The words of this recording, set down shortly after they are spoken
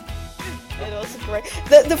It was great.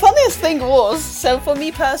 The funniest thing was, so for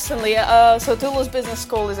me personally, so Toulouse Business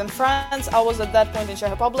School is in France. I was at that point in Czech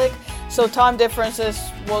Republic, so time differences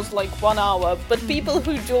was like 1 hour. But people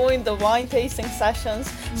who joined the wine tasting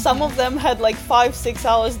sessions, some of them had like 5-6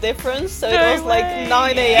 hours difference. So it was like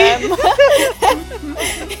 9 a.m.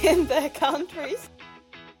 in their countries.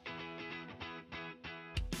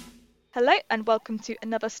 Hello and welcome to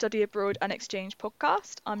another Study Abroad and Exchange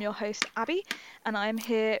podcast. I'm your host Abby and I'm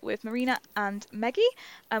here with Marina and Meggie,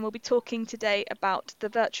 and we'll be talking today about the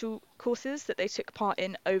virtual courses that they took part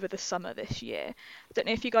in over the summer this year. I don't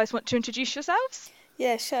know if you guys want to introduce yourselves?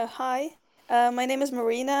 Yeah, sure. Hi. My name is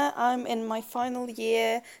Marina. I'm in my final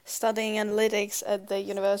year studying analytics at the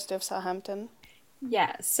University of Southampton.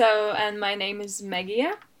 Yeah, and my name is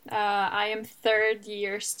Meggie. I am third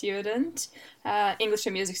year student, English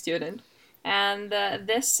and music student. And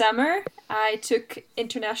this summer I took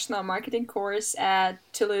international marketing course at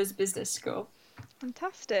Toulouse Business School.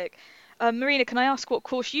 Fantastic. Marina, can I ask what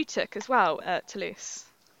course you took as well at Toulouse?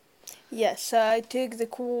 Yes, I took the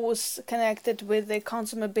course connected with the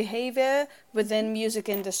consumer behavior within music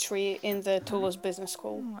industry in the Toulouse Business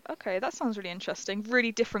School. Oh, okay, that sounds really interesting.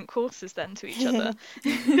 Really different courses then to each other.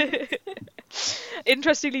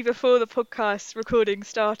 Interestingly, before the podcast recording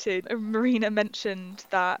started, Marina mentioned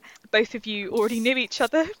that both of you already knew each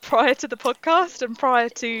other prior to the podcast and prior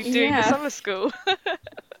to doing the summer school.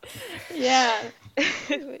 Yeah.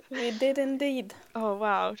 We did indeed. Oh,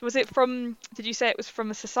 wow. Was it from, did you say it was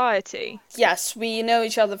from a society? Yes, we know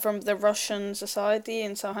each other from the Russian society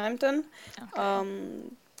in Southampton. Okay.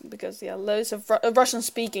 Because, loads of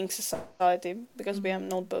Russian-speaking society, because we are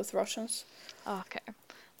not both Russians. Okay.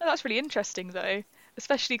 Well, that's really interesting, though,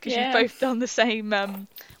 especially because you've both done the same,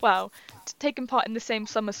 taken part in the same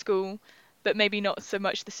summer school, but maybe not so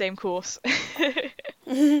much the same course.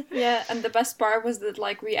 Yeah, and the best part was that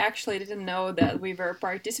we actually didn't know that we were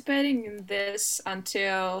participating in this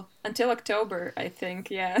until October, I think.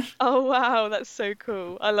 Yeah. Oh wow, that's so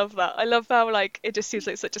cool. I love that. I love how it just seems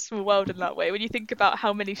like such a small world in that way when you think about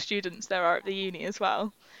how many students there are at the uni as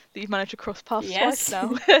well, that you've managed to cross paths twice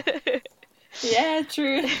now. Yeah,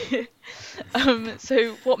 true.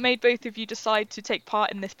 So what made both of you decide to take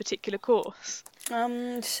part in this particular course?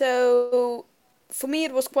 So for me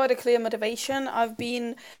it was quite a clear motivation.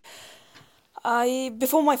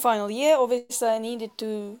 Before my final year, obviously I needed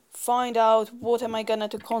to find out what am I gonna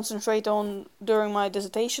to concentrate on during my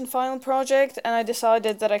dissertation final project, and I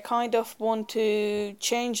decided that I kind of want to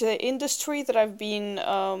change the industry that I've been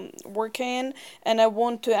working in, and I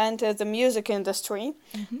want to enter the music industry,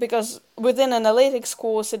 because within analytics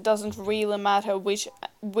course it doesn't really matter which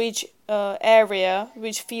area,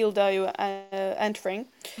 which field are you entering.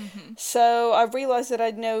 So I realized that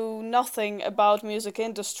I know nothing about music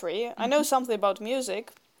industry. I know something about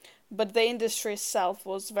music, but the industry itself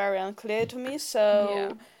was very unclear to me.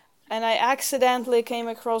 And I accidentally came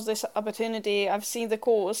across this opportunity. I've seen the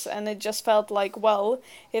course and it just felt like, well,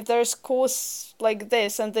 if there's course like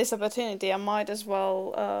this and this opportunity, I might as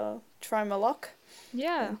well try my luck.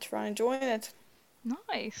 Yeah. And try and join it.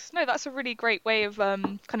 Nice. No, that's a really great way of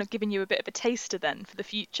kind of giving you a bit of a taster then for the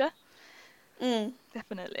future.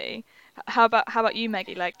 Definitely. How about you,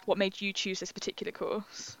 Meggie? What made you choose this particular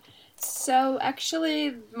course? So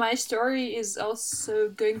actually, my story is also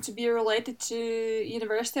going to be related to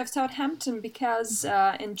University of Southampton, because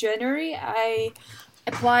in January I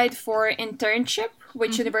applied for internship,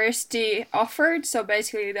 which university offered. So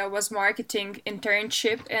basically, there was marketing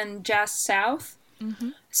internship in Jazz South.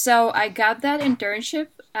 So I got that internship,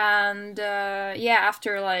 and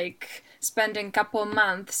after spending a couple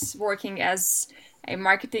months working as a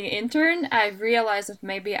marketing intern, I realized that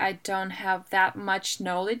maybe I don't have that much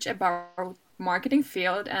knowledge about marketing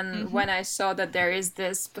field. And when I saw that there is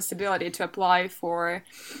this possibility to apply for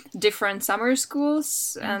different summer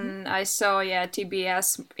schools, and I saw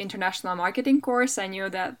TBS international marketing course, I knew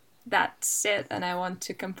that that's it and I want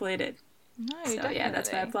to complete it. No, so definitely.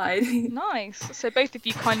 That's why I applied. Nice. So both of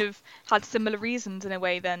you kind of had similar reasons in a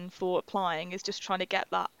way then for applying, is just trying to get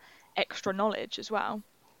that extra knowledge as well.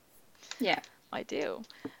 Yeah. Ideal.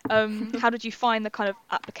 How did you find the kind of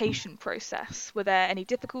application process? Were there any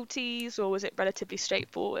difficulties or was it relatively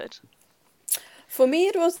straightforward? For me,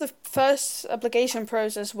 it was the first application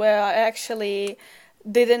process where I actually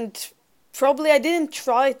didn't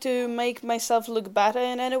try to make myself look better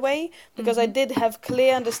in any way, because I did have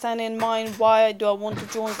clear understanding in mind why do I want to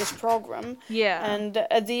join this program. Yeah. And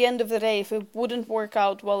at the end of the day, if it wouldn't work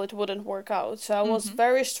out, well, it wouldn't work out. So I was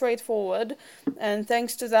very straightforward, and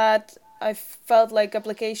thanks to that, I felt like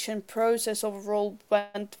application process overall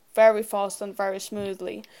went very fast and very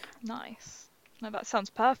smoothly. Nice. No, that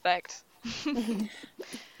sounds perfect.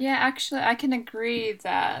 Yeah, actually, I can agree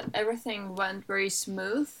that everything went very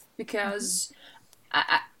smooth because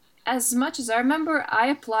I, as much as I remember, I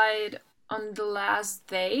applied on the last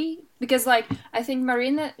day because, like, I think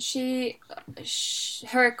Marina,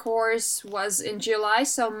 her course was in July,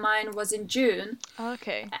 so mine was in June,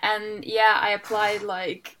 Okay. and yeah, I applied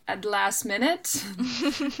like at the last minute,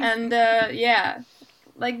 and yeah,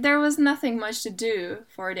 like there was nothing much to do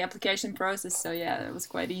for the application process, so yeah, it was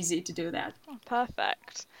quite easy to do that. Oh,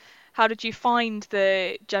 perfect. How did you find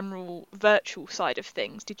the general virtual side of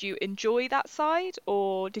things? Did you enjoy that side,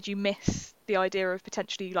 or did you miss the idea of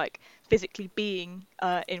potentially like physically being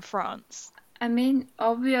in France? I mean,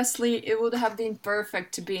 obviously, it would have been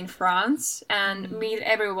perfect to be in France and Mm. meet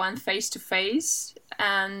everyone face to face.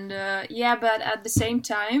 And yeah, but at the same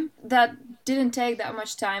time, that didn't take that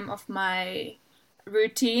much time of my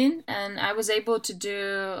routine. And I was able to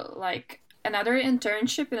do like another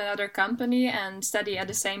internship in another company and study at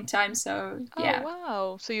the same time. So Oh, yeah,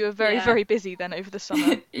 wow. So you were very, yeah. very busy then over the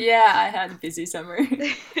summer. Yeah, I had a busy summer.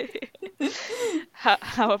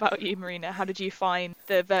 How about you, Marina? How did you find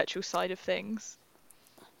the virtual side of things?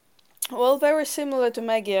 Well, very similar to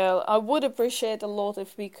Maggie. I would appreciate a lot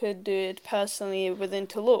if we could do it personally within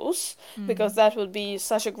Toulouse, because Mm. that would be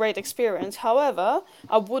such a great experience. However,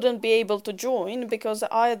 I wouldn't be able to join because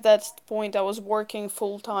at that point I was working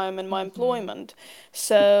full time in my Mm-hmm. employment.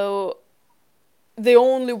 So the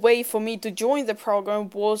only way for me to join the program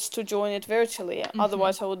was to join it virtually. Mm-hmm.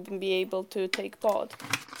 Otherwise, I wouldn't be able to take part.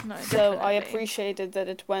 No, So I definitely. appreciated that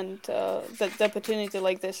it went, that the opportunity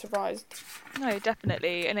like this arose. No,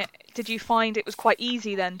 definitely. And did you find it was quite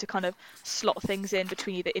easy then to kind of slot things in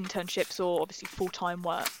between either internships or obviously full-time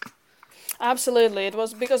work? Absolutely, it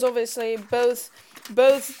was because obviously both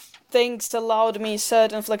things allowed me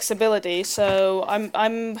certain flexibility. So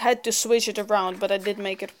I'm had to switch it around, but I did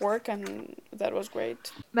make it work, and that was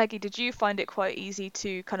great. Maggie, did you find it quite easy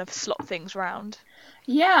to kind of slot things round?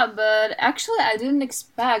 Yeah, but actually, I didn't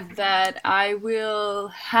expect that I will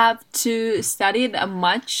have to study that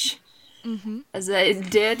much Mm-hmm. as I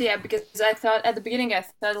did. Yeah, because I thought at the beginning, I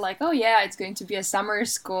thought like, oh yeah, it's going to be a summer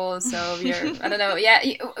school, so I don't know, yeah,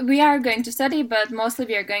 we are going to study, but mostly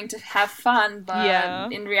we are going to have fun. But Yeah.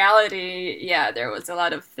 in reality, yeah, there was a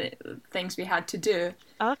lot of things we had to do.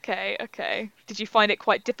 Okay, okay. Did you find it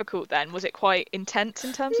quite difficult then? Was it quite intense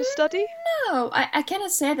in terms of study? No, I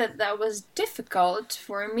cannot say that that was difficult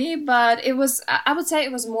for me, but I would say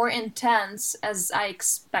it was more intense as I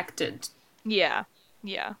expected. Yeah,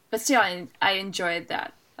 yeah, But still, I enjoyed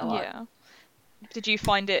that a lot. yeah. Did you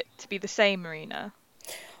find it to be the same, Marina?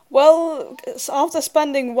 Well, after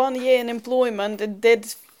spending 1 year in employment, it did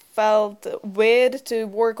felt weird to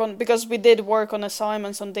work on because we did work on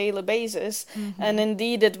assignments on daily basis, and Mm-hmm.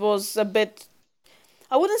 indeed it was a bit.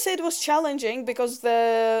 I wouldn't say it was challenging because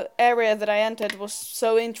the area that I entered was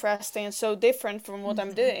so interesting and so different from what I'm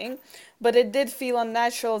Mm-hmm. doing, but it did feel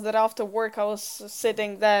unnatural that after work I was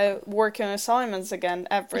sitting there working on assignments again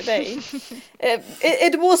every day.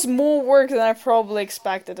 It was more work than I probably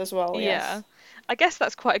expected as well, Yeah. yes. I guess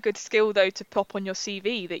that's quite a good skill though to pop on your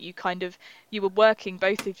CV that you were working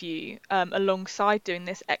both of you alongside doing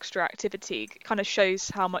this extra activity. It kind of shows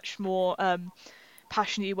how much more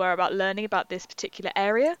passionate you were about learning about this particular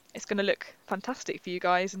area. It's going to look fantastic for you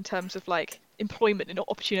guys in terms of like employment and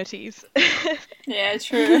opportunities. Yeah,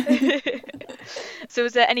 true. So,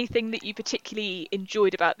 was there anything that you particularly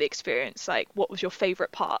enjoyed about the experience? Like, what was your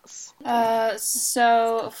favorite parts?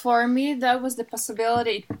 So for me, that was the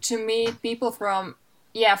possibility to meet people from,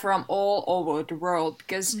 yeah, from all over the world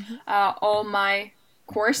because Hmm. all my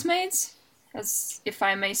course mates, as if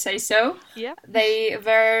I may say so, Yeah. they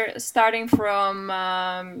were starting from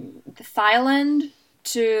Thailand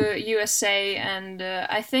to USA, and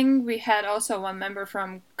I think we had also one member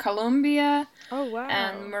from Colombia Oh,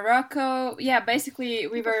 and wow. Morocco. Yeah, basically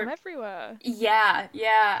we People from were, everywhere. yeah,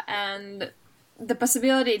 yeah, and the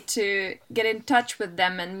possibility to get in touch with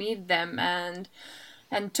them and meet them and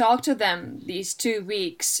talk to them these 2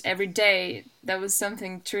 weeks every day, that was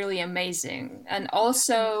something truly amazing. And Definitely.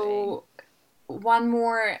 also one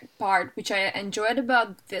more part which I enjoyed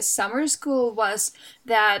about this summer school was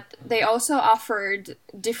that they also offered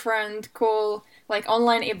different cool like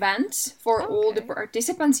online events for all the Okay.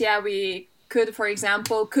 participants. Yeah, we could, for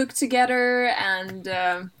example, cook together and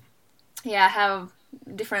yeah, have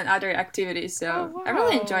different other activities. Oh So I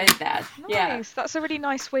really wow. enjoyed that. Yeah. Nice. That's a really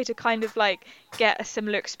nice way to kind of like get a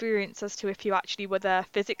similar experience as to if you actually were there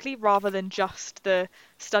physically rather than just the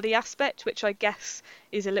study aspect, which I guess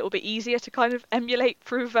is a little bit easier to kind of emulate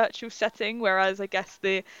through a virtual setting, whereas I guess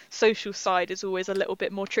the social side is always a little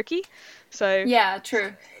bit more tricky. So Yeah,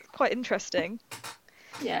 true. it's quite interesting.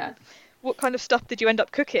 Yeah. What kind of stuff did you end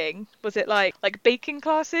up cooking? Was it like baking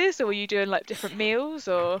classes, or were you doing like different meals,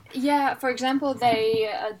 or? Yeah, for example,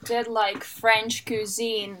 they did like French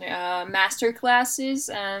cuisine master classes,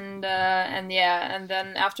 and yeah, and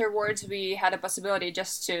then afterwards we had a possibility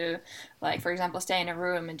just to, like, for example, stay in a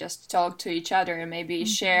room and just talk to each other and maybe Mhm.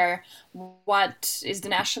 share what is the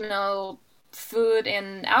national food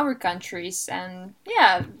in our countries, and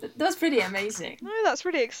yeah, that was pretty amazing. No, that's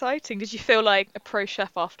really exciting. Did you feel like a pro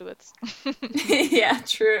chef afterwards? Yeah,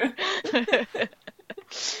 true.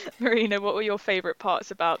 Marina, what were your favorite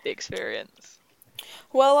parts about the experience?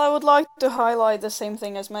 Well, I would like to highlight the same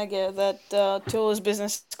thing as Maggie, that Toulouse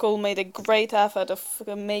Business School made a great effort of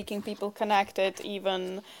making people connected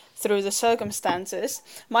even through the circumstances.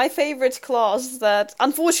 My favorite class that,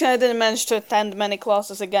 unfortunately, I didn't manage to attend many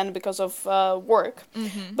classes again because of work,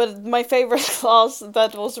 Hmm. but my favorite class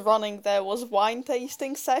that was running there was wine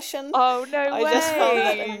tasting session. Oh, no I just found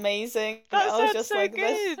that way! amazing. That I was sounds just so like,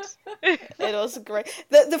 this. good. It was great.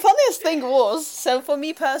 The funniest thing was, so for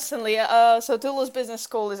me personally, so Toulouse Business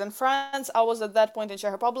School is in France. I was at that point in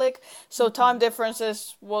Czech Republic, so time Hmm.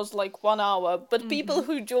 differences was like 1 hour. But people Hmm.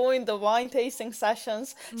 who joined the wine tasting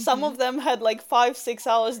sessions, some Hmm. of them had like 5, 6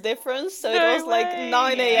 hours difference. So it was No like way!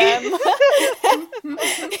 9 a.m.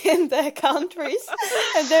 in their countries,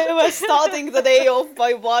 and they were starting the day off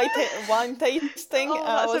by wine tasting.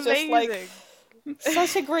 Oh, I that's was just like, amazing.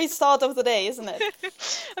 such a great start of the day, isn't it?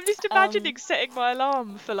 I'm just Um, imagining setting my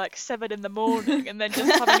alarm for like 7 in the morning and then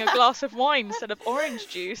just having a glass of wine instead of orange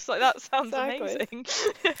juice. Like that sounds exactly. amazing.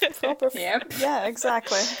 Yep. Yeah,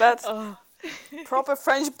 exactly. That's Oh, proper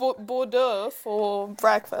French Bordeaux for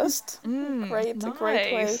breakfast.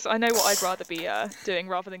 Great way. nice. I know what I'd rather be doing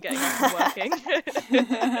rather than getting up and working.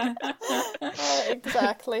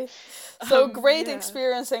 Exactly. So great Yeah.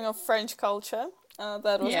 experiencing of French culture.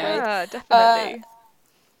 That was Yeah. great. Yeah, Uh, definitely.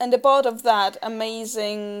 and a part of that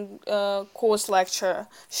amazing course lecture.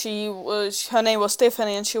 Her name was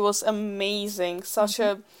Tiffany, and she was amazing.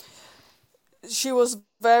 Hmm. She was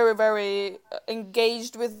very, very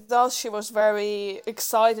engaged with us. She was very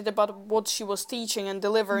excited about what she was teaching and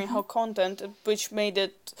delivering Hmm. her content, which made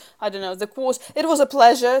it, I don't know, the course. It was a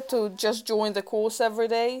pleasure to just join the course every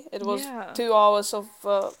day. It was Yeah. 2 hours of,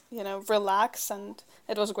 relax, and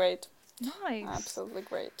it was great. Nice. Absolutely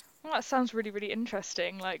great. Well, that sounds really, really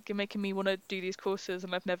interesting. Like, you're making me want to do these courses,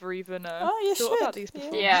 and I've never even Oh, you thought about should. these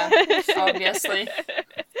before. Yeah, Yeah, you should. obviously.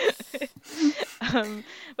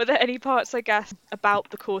 Were there any parts, I guess, about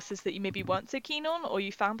the courses that you maybe weren't so keen on, or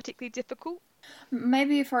you found particularly difficult?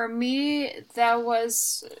 Maybe for me, that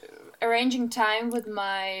was arranging time with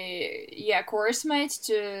my course mates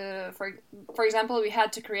to for example, we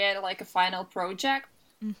had to create like a final project,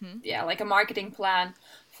 Hmm. like a marketing plan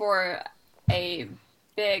for a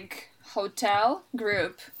big hotel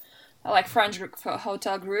group, like French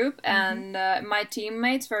hotel group, Hmm. and my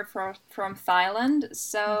teammates were from Thailand.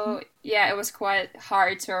 Hmm. So yeah, it was quite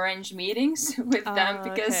hard to arrange meetings with them Ah,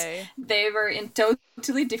 because okay. they were in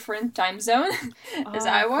totally different time zone as Oh,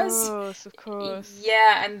 I of was. course, of course.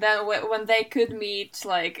 Yeah, and then when they could meet,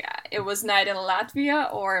 like it was night in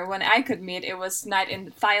Latvia, or when I could meet, it was night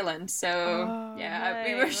in Thailand. So Oh yeah,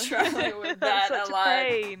 we were no. struggling with That's that a such a lot.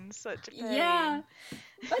 pain, such a Yeah, pain.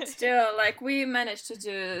 but still, like we managed to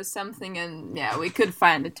do something, and yeah, we could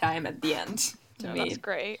find the time at the end to No, that's meet.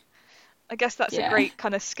 great. I guess that's a Yeah, great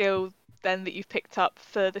kind of skill then that you've picked up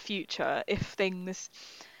for the future if things,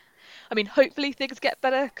 I mean, hopefully things get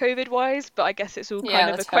better COVID wise, but I guess it's all yeah. kind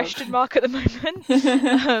of a Let's hope. question mark at the moment.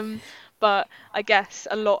 Um, but I guess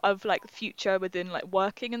a lot of like the future within like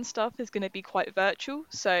working and stuff is going to be quite virtual.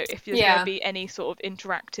 So if there's going to Yeah, be any sort of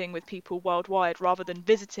interacting with people worldwide rather than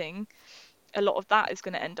visiting, a lot of that is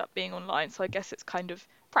going to end up being online. So I guess it's kind of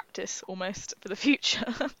practice almost for the future.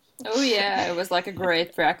 oh yeah, it was like a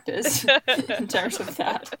great practice in terms of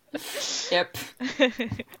that. Yep.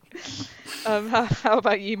 How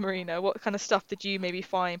about you, Marina? What kind of stuff did you maybe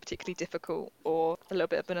find particularly difficult or a little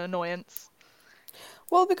bit of an annoyance?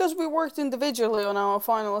 Well, because we worked individually on our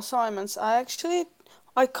final assignments, I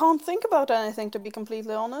can't think about anything, to be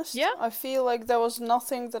completely honest. Yeah, I feel like there was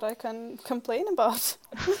nothing that I can complain about.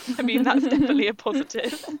 I mean, that's definitely a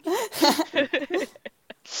positive.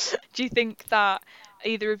 Do you think that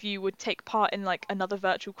either of you would take part in like another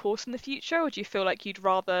virtual course in the future, or do you feel like you'd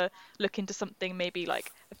rather look into something maybe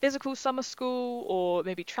like a physical summer school or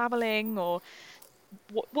maybe traveling, or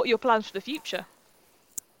what are your plans for the future?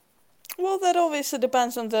 Well, that obviously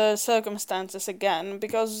depends on the circumstances again,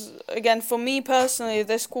 because again, for me personally,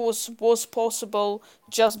 this course was possible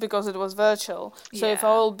just because it was virtual. So if I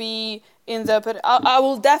Yeah. will be in the, but I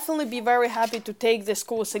will definitely be very happy to take this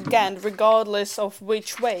course again, regardless of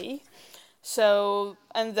which way. So,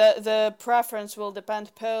 and the preference will depend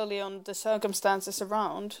purely on the circumstances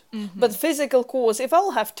around. But Mhm. physical course, if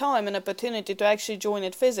I'll have time and opportunity to actually join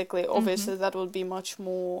it physically, Mhm. obviously that will be much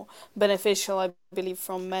more beneficial, I believe,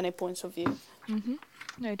 from many points of view. Mhm.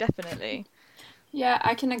 No, definitely. Yeah,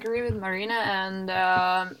 I can agree with Marina. And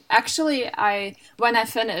actually, I when I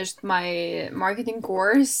finished my marketing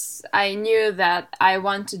course, I knew that I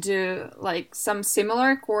want to do like some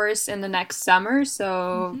similar course in the next summer.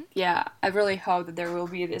 So Mhm. yeah, I really hope that there will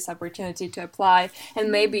be this opportunity to apply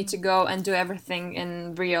and maybe Mm. to go and do everything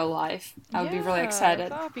in real life. I would be really Yeah, excited.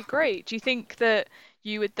 that'd be great. Do you think that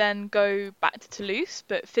you would then go back to Toulouse,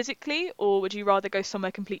 but physically, or would you rather go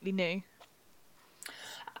somewhere completely new?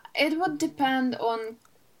 It would depend on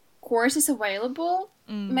courses available.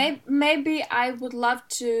 Mm. Maybe I would love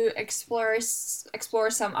to explore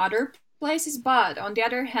some other places, but on the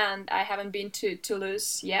other hand, I haven't been to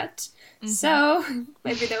Toulouse yet. Mhm. So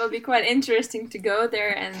maybe that would be quite interesting to go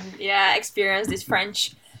there and yeah, experience this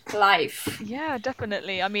French life. Yeah,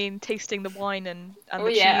 definitely. I mean, tasting the wine and Oh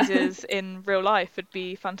the yeah. cheeses in real life would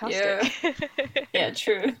be Yeah. fantastic. Yeah,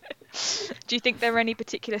 true. Do you think there are any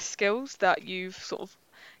particular skills that you've sort of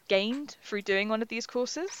gained through doing one of these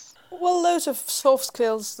courses? Well, loads of soft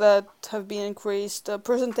skills that have been increased,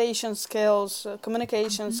 presentation skills,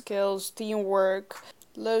 communication Hmm. skills, teamwork,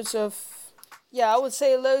 loads of, yeah, I would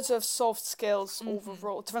say loads of soft skills Hmm.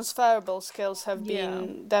 overall. Transferable skills have Yeah.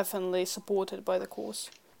 been definitely supported by the course.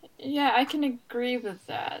 Yeah, I can agree with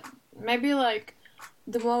that. Maybe like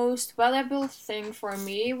the most valuable thing for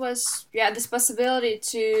me was yeah this possibility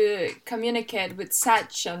to communicate with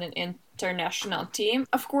such an international team.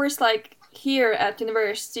 Of course, like here at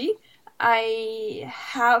university, I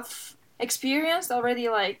have experienced already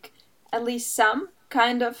like at least some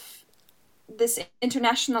kind of this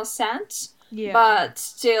international sense, Yeah. but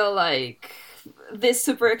still like this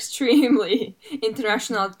super extremely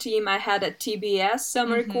international Hmm. team I had at TBS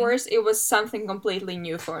summer Hmm. course, it was something completely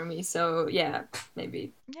new for me. So yeah,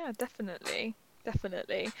 maybe. Yeah, definitely.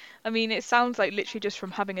 Definitely. I mean, it sounds like literally just from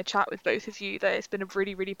having a chat with both of you that it's been a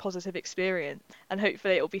really, really positive experience. And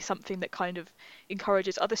hopefully it'll be something that kind of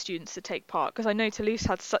encourages other students to take part. Because I know Toulouse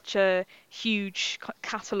had such a huge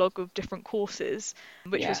catalogue of different courses,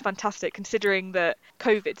 which was Yeah. fantastic considering that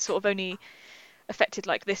COVID sort of only affected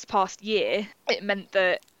like this past year. It meant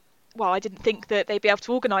that well, I didn't think that they'd be able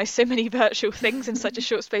to organise so many virtual things in such a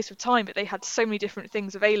short space of time, but they had so many different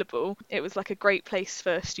things available. It was like a great place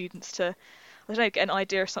for students to, I don't know, get an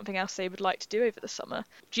idea of something else they would like to do over the summer.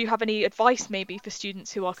 Do you have any advice maybe for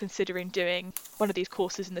students who are considering doing one of these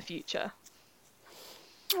courses in the future?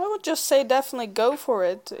 I would just say definitely go for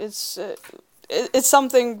it. It's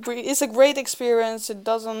something. It's a great experience. It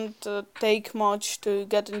doesn't take much to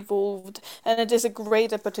get involved, and it is a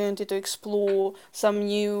great opportunity to explore some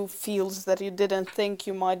new fields that you didn't think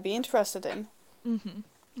you might be interested in. Hmm.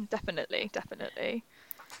 Definitely, definitely.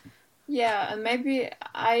 Yeah, and maybe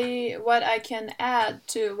I what I can add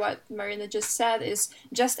to what Marina just said is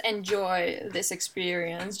just enjoy this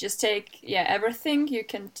experience. Just take yeah everything you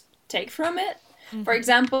can take from it. For Hmm.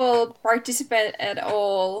 example, participate at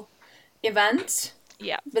all events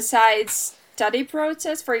Yeah. besides study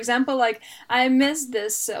process. For example, like I missed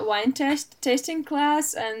this wine tasting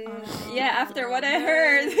class, and yeah, after Oh what I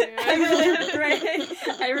heard, I really no. regret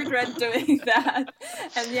I regret doing that.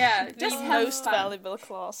 And yeah, The just have most Oh. fun. valuable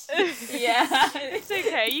class. Yeah. It's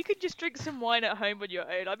okay. You can just drink some wine at home on your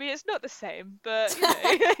own. I mean, it's not the same, but you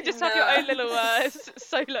know, just have your No. own little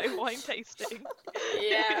solo wine tasting.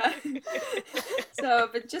 Yeah. So,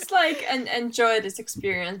 but just like and enjoy this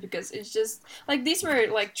experience because it's just like these were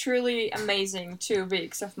like truly amazing 2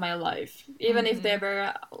 weeks of my life. Even if they Mhm.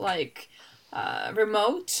 were like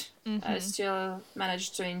remote, I Mhm. still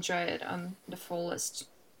managed to enjoy it on the fullest.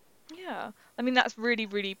 Yeah. I mean, that's really,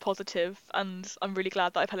 really positive, and I'm really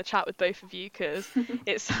glad that I've had a chat with both of you because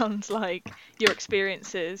it sounds like your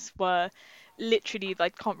experiences were literally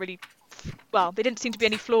like can't really well, they didn't seem to be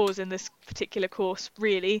any flaws in this particular course,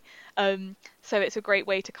 really. So it's a great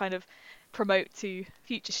way to kind of promote to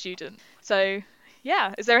future students. So,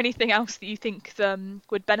 yeah, is there anything else that you think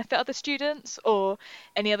would benefit other students or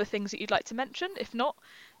any other things that you'd like to mention? If not,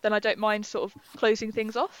 then I don't mind sort of closing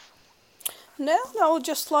things off. no, I would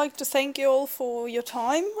just like to thank you all for your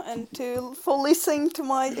time and for listening to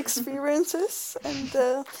my experiences.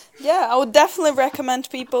 And yeah, I would definitely recommend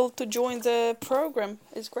people to join the program.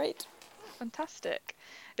 It's great. Fantastic.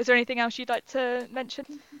 Is there anything else you'd like to mention?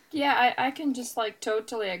 Yeah, I can just like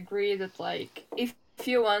totally agree that like if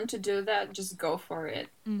you want to do that, just go for it.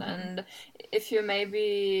 And if you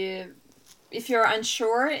maybe if you're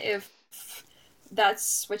unsure if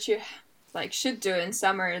that's what you like should do in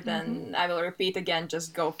summer, then I will repeat again,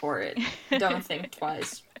 just go for it. Don't think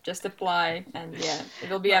twice. Just apply, and yeah, it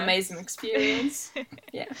will be an amazing experience.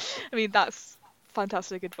 Yeah. I mean, that's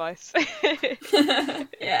fantastic advice.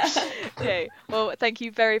 Yeah. Okay, well, thank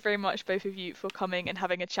you very, very much, both of you, for coming and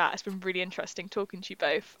having a chat. It's been really interesting talking to you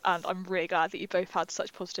both, and I'm really glad that you both had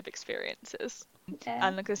such positive experiences. Yeah. And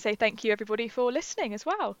I'm going to say thank you, everybody, for listening as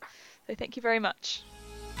well. So thank you very much.